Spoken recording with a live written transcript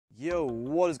Yo,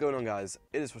 what is going on, guys?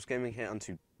 It is Rush Gaming here, and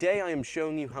today I am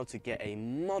showing you how to get a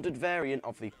modded variant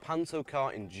of the Panto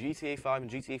car in GTA 5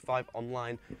 and GTA 5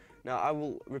 Online. Now, I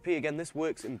will repeat again, this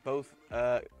works in both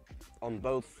on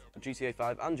both GTA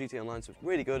 5 and GTA Online, so it's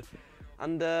really good.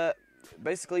 And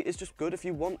basically, it's just good if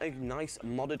you want a nice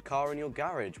modded car in your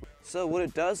garage. So what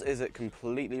it does is it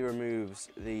completely removes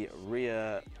the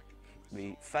rear,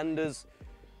 the fenders,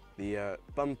 the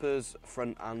bumpers,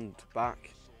 front and back.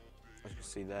 As you can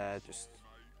see there, just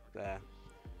there.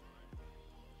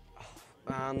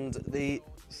 And the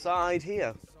side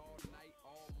here.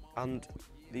 And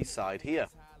the side here.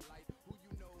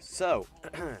 So,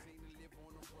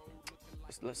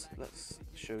 let's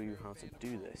show you how to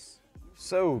do this.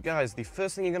 So guys, the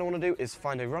first thing you're going to want to do is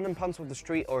find a random Panto off the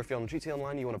street, or if you're on GTA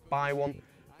Online you want to buy one.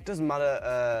 It doesn't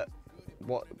matter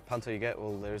what Panto you get,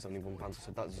 well there is only one Panto,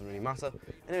 so that doesn't really matter.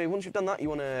 Anyway, once you've done that, you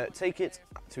want to take it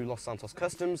to Los Santos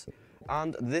Customs,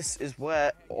 and this is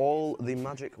where all the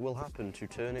magic will happen to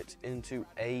turn it into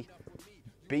a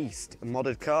beast, a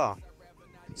modded car.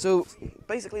 So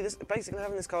basically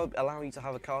having this car allow you to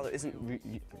have a car that isn't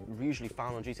usually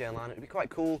found on GTA Online. It'd be quite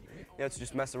cool, you know, to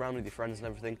just mess around with your friends and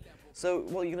everything. So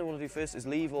what you're going to want to do first is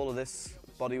leave all of this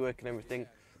bodywork and everything,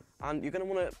 and you're going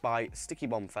to want to buy sticky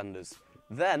bomb fenders.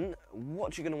 Then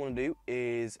what you're going to want to do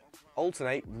is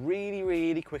alternate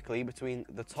really quickly between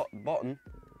the bottom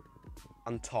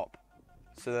and top,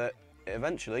 so that it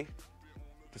eventually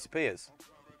disappears,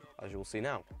 as you will see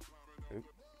now.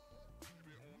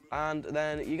 And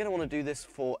then you're going to want to do this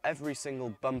for every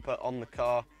single bumper on the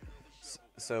car.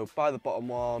 So buy the bottom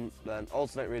one, then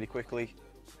alternate really quickly,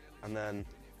 and then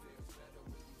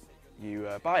you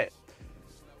buy it.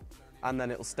 And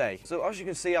then it'll stay. So as you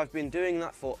can see, I've been doing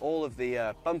that for all of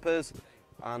the bumpers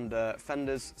and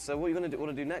fenders. So what you're going to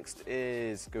want to do next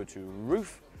is go to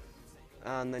roof,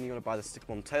 and then you're going to buy the stick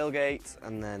bomb tailgate,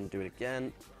 and then do it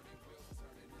again.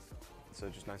 So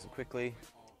just nice and quickly.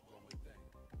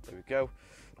 There we go.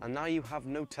 And now you have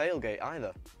no tailgate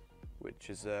either,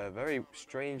 which is very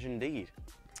strange indeed.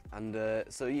 And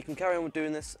so you can carry on with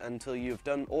doing this until you've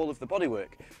done all of the bodywork.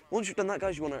 Once you've done that,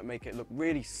 guys, you want to make it look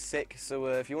really sick. So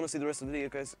if you want to see the rest of the video,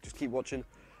 guys, just keep watching.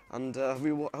 And I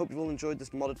hope you've all enjoyed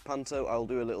this modded Panto. I'll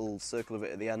do a little circle of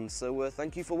it at the end. So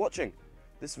thank you for watching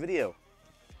this video.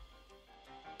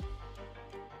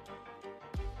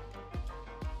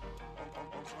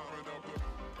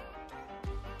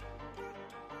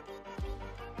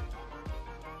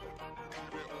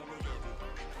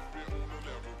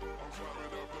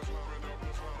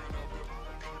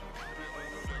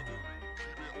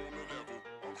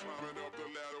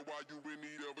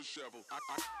 Shovel. I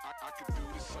could do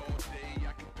this all day,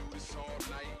 I could do this all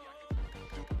night.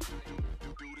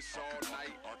 Do this all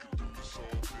night. I could do this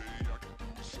all day, I could do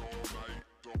this all night.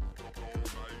 All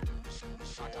night. Do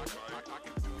this all night. I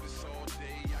could do this all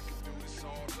day, I could do this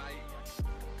all night.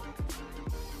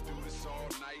 Do this all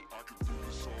night. I could do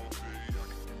this all day, I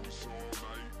could do this all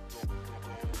night.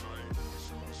 All night.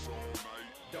 Do this all night.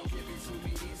 Don't give it to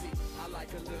me easy. I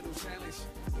like a little challenge.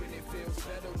 When it feels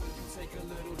better when you take a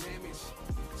little damage.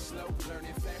 Slow,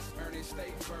 learning fast, earning,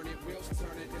 stay burning, wheels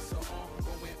turning, it's an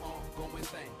ongoing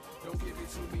thing. Don't give it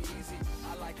to me easy,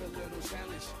 I like a little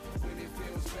challenge. When it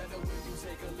feels better when you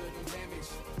take a little damage.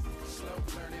 Slow,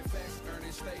 learning fast,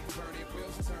 earning, stay burning.